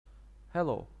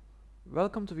Hello,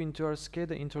 welcome to WinTr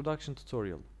SCADA introduction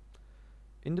tutorial.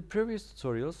 In the previous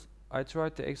tutorials, I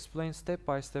tried to explain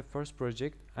step-by-step first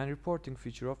project and reporting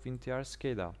feature of WinTr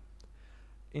SCADA.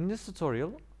 In this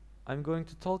tutorial, I'm going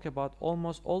to talk about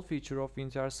almost all feature of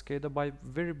WinTr SCADA by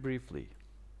very briefly.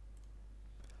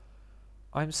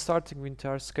 I'm starting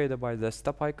WinTr SCADA by the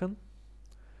desktop icon.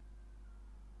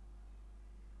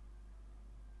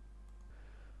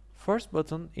 First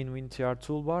button in WinTr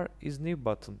toolbar is New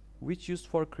button, which used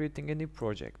for creating a new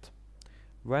project.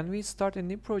 When we start a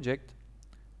new project,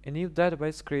 a new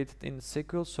database created in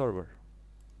SQL Server.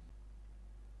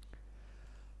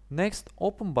 Next,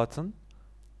 Open button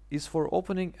is for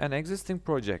opening an existing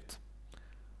project.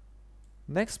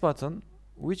 Next button,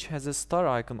 which has a star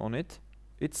icon on it,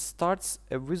 it starts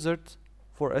a wizard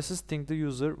for assisting the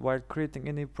user while creating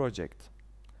a new project.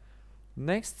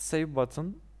 Next, Save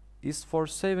button is for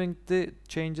saving the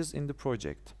changes in the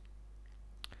project.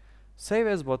 Save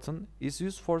As button is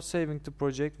used for saving the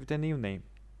project with a new name.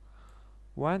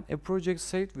 When a project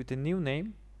saved with a new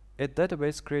name, a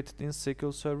database created in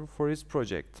SQL Server for its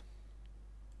project.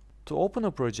 To open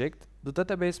a project, the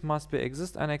database must be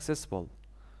exist and accessible.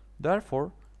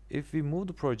 Therefore, if we move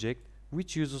the project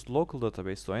which uses local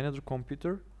database to another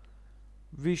computer,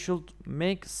 we should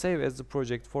make Save As the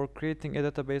project for creating a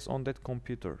database on that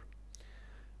computer.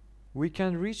 We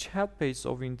can reach help page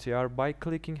of WinTr by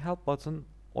clicking Help button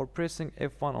or pressing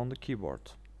F1 on the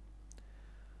keyboard.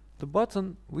 The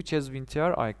button, which has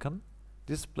WinTr icon,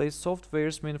 displays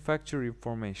software's manufacturer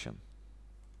information.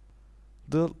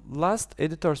 The last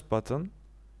Editors button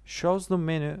shows the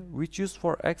menu which used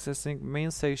for accessing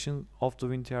main section of the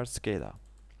WinTr SCADA.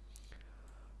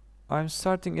 I'm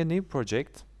starting a new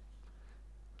project.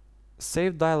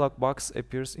 Save dialog box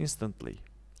appears instantly.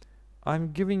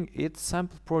 I'm giving it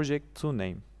sample project 2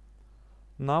 name.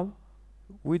 Now,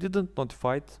 we didn't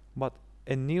notify it, but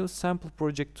a new sample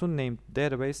project 2 named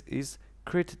database is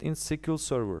created in SQL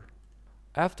Server.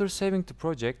 After saving the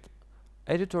project,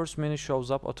 Editors menu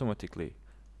shows up automatically,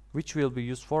 which will be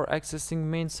used for accessing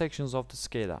main sections of the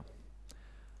SCADA.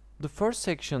 The first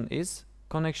section is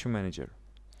Connection Manager.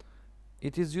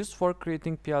 It is used for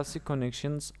creating PLC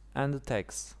connections and the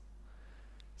tags.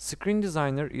 Screen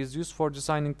Designer is used for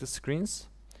designing the screens.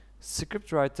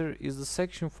 Script Writer is the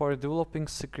section for developing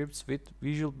scripts with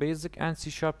Visual Basic and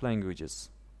C#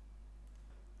 languages.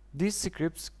 These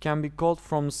scripts can be called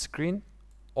from screen,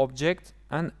 object,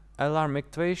 and alarm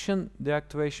activation,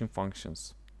 deactivation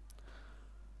functions.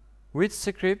 With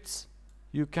scripts,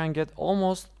 you can get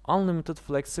almost unlimited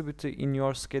flexibility in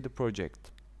your SCADA project.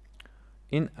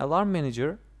 In Alarm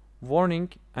Manager,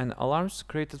 warning and alarms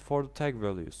created for the tag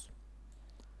values.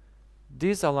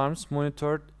 These alarms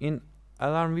monitored in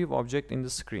Alarm View object in the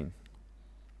screen.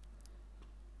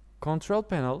 Control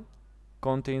panel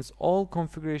contains all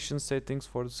configuration settings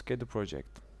for the SCADA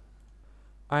project.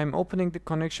 I am opening the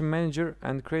Connection Manager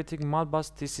and creating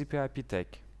Modbus TCP/IP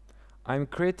tag. I am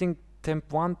creating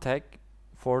temp1 tag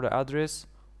for the address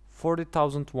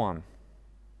 40,001.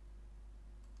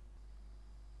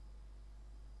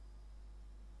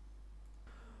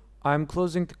 I am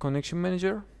closing the Connection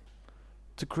Manager.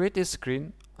 To create a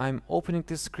screen, I am opening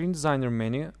the Screen Designer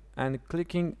menu and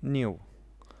clicking New.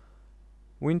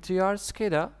 WinTr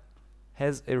SCADA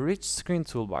has a rich screen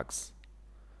toolbox.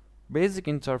 Basic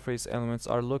interface elements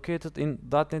are located in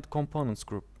 .NET Components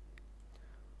group.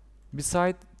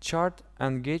 Beside chart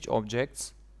and gauge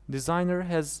objects, Designer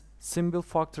has symbol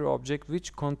factor object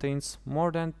which contains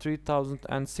more than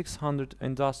 3,600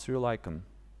 industrial icons.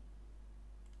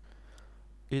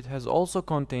 It has also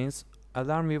contains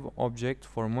Alarm View object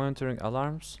for monitoring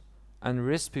alarms and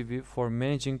Recipe View for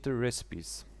managing the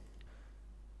recipes.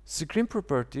 Screen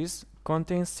Properties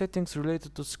contains settings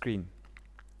related to screen.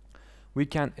 We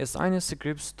can assign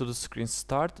scripts to the screen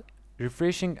start,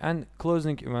 refreshing and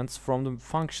closing events from the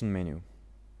function menu.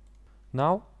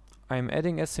 Now, I am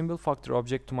adding a symbol factor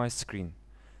object to my screen.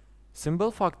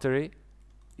 Symbol Factory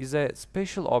is a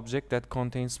special object that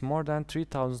contains more than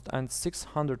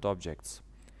 3,600 objects.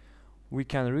 We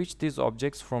can reach these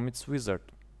objects from its wizard.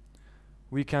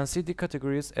 We can see the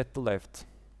categories at the left.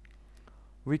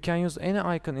 We can use any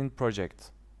icon in project.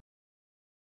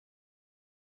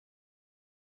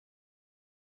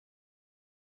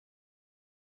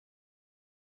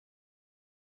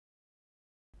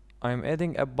 I am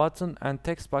adding a button and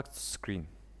text box to screen.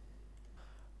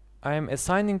 I am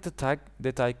assigning the tag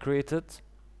that I created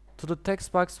to the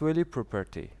text box value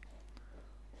property.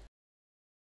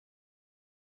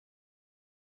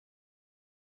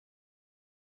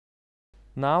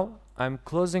 Now I'm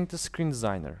closing the Screen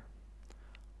Designer.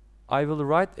 I will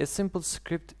write a simple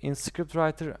script in Script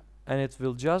Writer and it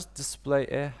will just display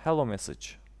a hello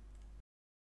message.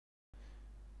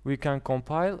 We can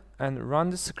compile and run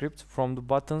the script from the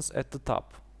buttons at the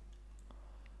top.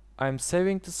 I'm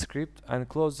saving the script and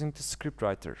closing the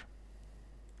scriptwriter.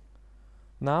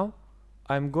 Now,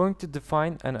 I'm going to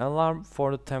define an alarm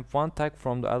for the temp1 tag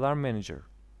from the alarm manager.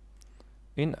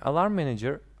 In alarm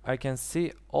manager, I can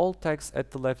see all tags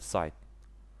at the left side.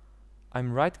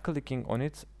 I'm right-clicking on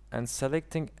it and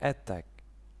selecting add tag.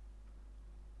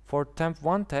 For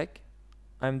temp1 tag,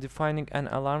 I'm defining an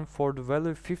alarm for the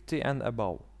value 50 and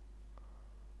above.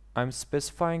 I'm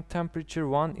specifying temperature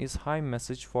 1 is high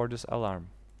message for this alarm.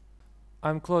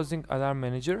 I'm closing alarm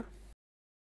manager.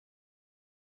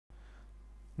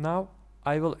 Now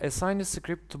I will assign the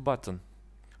script to button.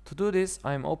 To do this,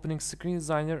 I am opening Screen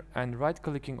Designer and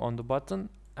right-clicking on the button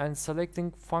and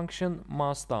selecting Function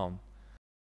Mouse Down.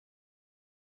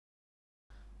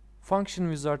 Function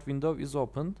Wizard window is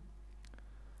opened.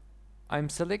 I'm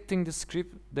selecting the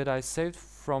script that I saved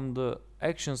from the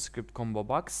Action Script combo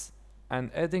box and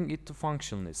adding it to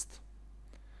function list.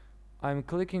 I'm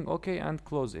clicking OK and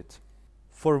close it.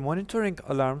 For monitoring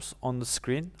alarms on the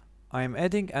screen, I am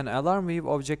adding an alarm view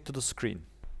object to the screen.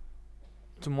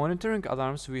 To monitoring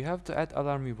alarms, we have to add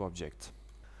alarm view object.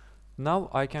 Now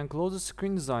I can close the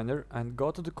Screen Designer and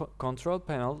go to the control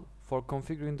panel for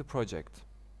configuring the project.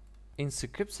 In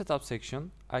script setup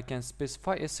section, I can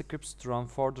specify a script to run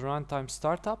for the runtime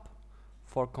startup,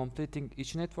 for completing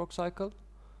each network cycle,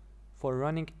 for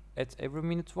running at every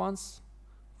minute once,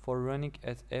 for running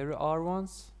at every hour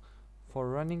once, for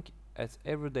running at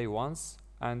every day once,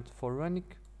 and for running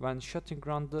when shutting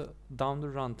down the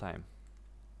runtime.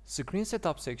 Screen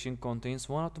setup section contains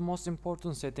one of the most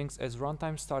important settings as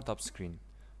runtime startup screen.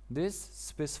 This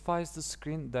specifies the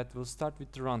screen that will start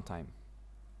with the runtime.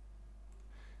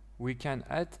 We can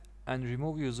add and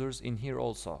remove users in here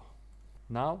also.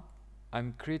 Now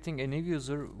I'm creating a new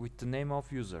user with the name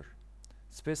of user,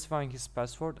 specifying his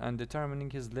password and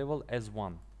determining his level as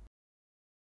 1.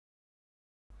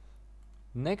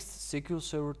 Next, SQL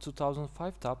Server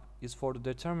 2005 tab is for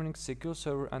determining SQL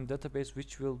Server and database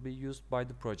which will be used by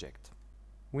the project.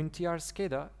 WinTr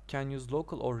SCADA can use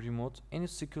local or remote any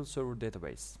SQL Server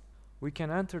database. We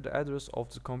can enter the address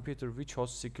of the computer which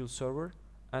hosts SQL Server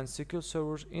and SQL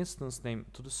Server's instance name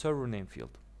to the server name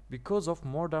field. Because of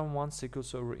more than one SQL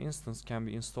Server instance can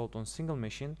be installed on single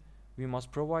machine, we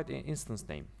must provide an instance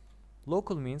name.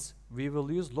 Local means we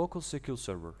will use local SQL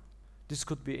Server. This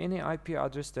could be any IP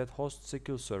address that hosts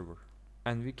SQL Server.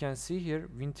 And we can see here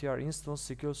WinTr instance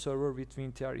SQL Server with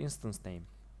WinTr instance name.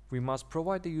 We must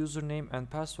provide the username and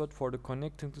password for the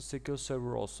connecting to SQL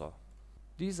Server also.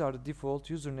 These are the default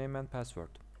username and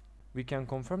password. We can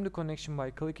confirm the connection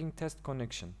by clicking Test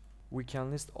Connection. We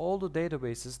can list all the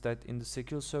databases that in the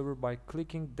SQL Server by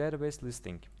clicking Database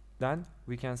Listing. Then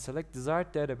we can select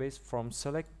desired database from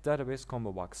Select Database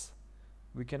combo box.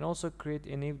 We can also create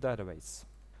a new database.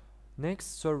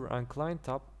 Next, Server and Client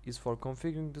tab is for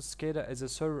configuring the SCADA as a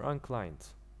server and client.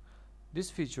 These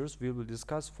features will be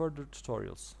discussed further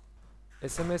tutorials.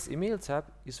 SMS Email tab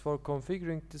is for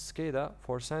configuring the SCADA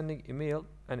for sending email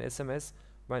and SMS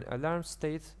when alarm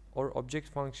state or object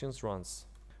functions runs.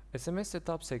 SMS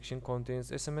setup section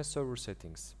contains SMS server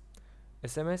settings.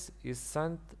 SMS is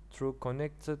sent through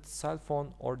connected cell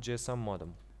phone or GSM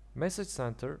modem. Message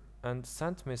center and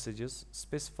sent messages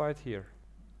specified here.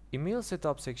 Email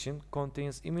setup section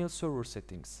contains email server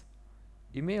settings.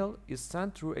 Email is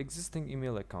sent through existing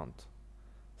email account.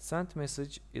 Sent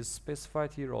message is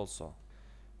specified here also.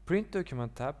 Print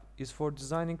document tab is for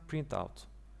designing printout,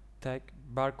 tag,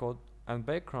 barcode, and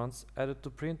backgrounds added to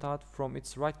printout from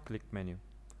its right-click menu.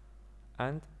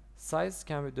 And size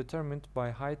can be determined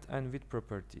by height and width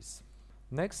properties.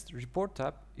 Next, Report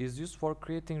tab is used for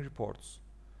creating reports.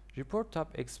 Report tab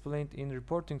explained in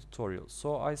reporting tutorial,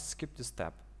 so I skip this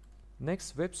tab.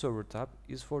 Next, Web Server tab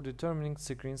is for determining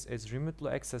screens as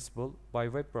remotely accessible by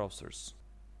web browsers.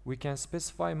 We can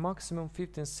specify maximum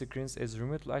 15 screens as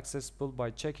remotely accessible by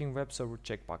checking Web Server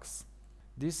checkbox.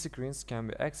 These screens can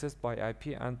be accessed by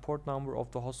IP and port number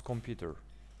of the host computer.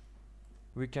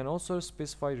 We can also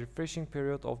specify refreshing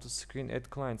period of the screen at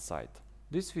client side.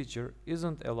 This feature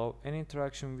isn't allow any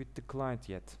interaction with the client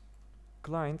yet.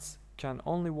 Clients can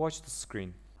only watch the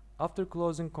screen. After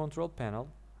closing control panel,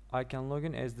 I can log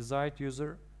in as desired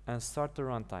user and start the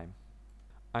runtime.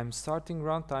 I'm starting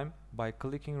runtime by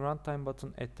clicking runtime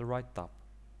button at the right top.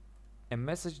 A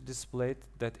message displayed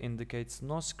that indicates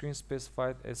no screen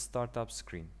specified as startup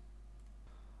screen.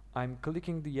 I'm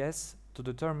clicking the yes to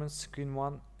determine screen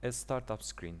 1 as startup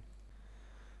screen.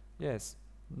 Yes,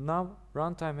 now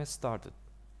runtime has started.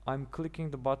 I'm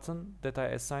clicking the button that I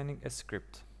assigning a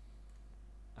script.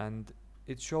 and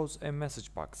it shows a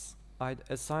message box. I'd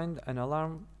assigned an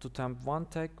alarm to temp1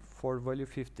 tag for value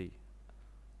 50,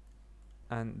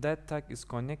 and that tag is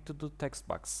connected to text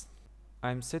box.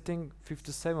 I'm setting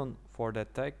 57 for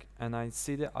that tag, and I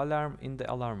see the alarm in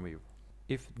the alarm view.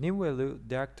 If new value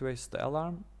deactivates the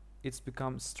alarm, it's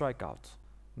become strikeout.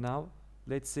 Now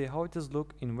let's see how it is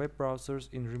look in web browsers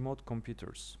in remote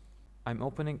computers. I'm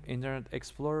opening Internet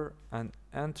Explorer and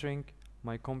entering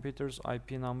my computer's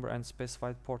IP number and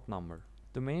specified port number.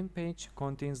 The main page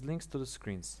contains links to the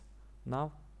screens.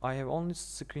 Now I have only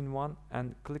screen 1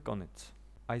 and click on it.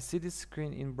 I see this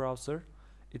screen in browser.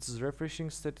 Its refreshing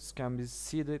status can be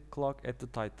see the clock at the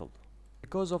title.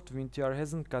 Because of the WinTr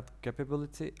hasn't got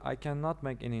capability, I cannot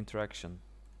make any interaction.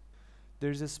 There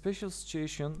is a special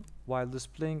situation while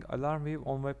displaying alarm view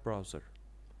on web browser.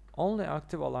 Only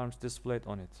active alarms displayed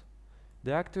on it.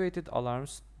 Deactivated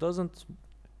alarms doesn't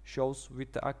shows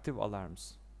with the active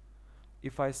alarms.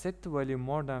 If I set the value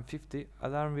more than 50,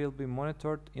 alarm will be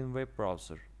monitored in web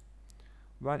browser.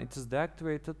 When it is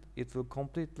deactivated, it will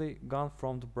completely gone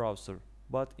from the browser,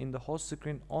 but in the host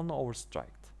screen only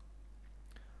overstriked.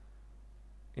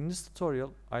 In this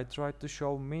tutorial, I tried to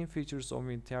show main features of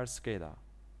WinTr SCADA.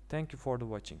 Thank you for the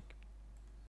watching.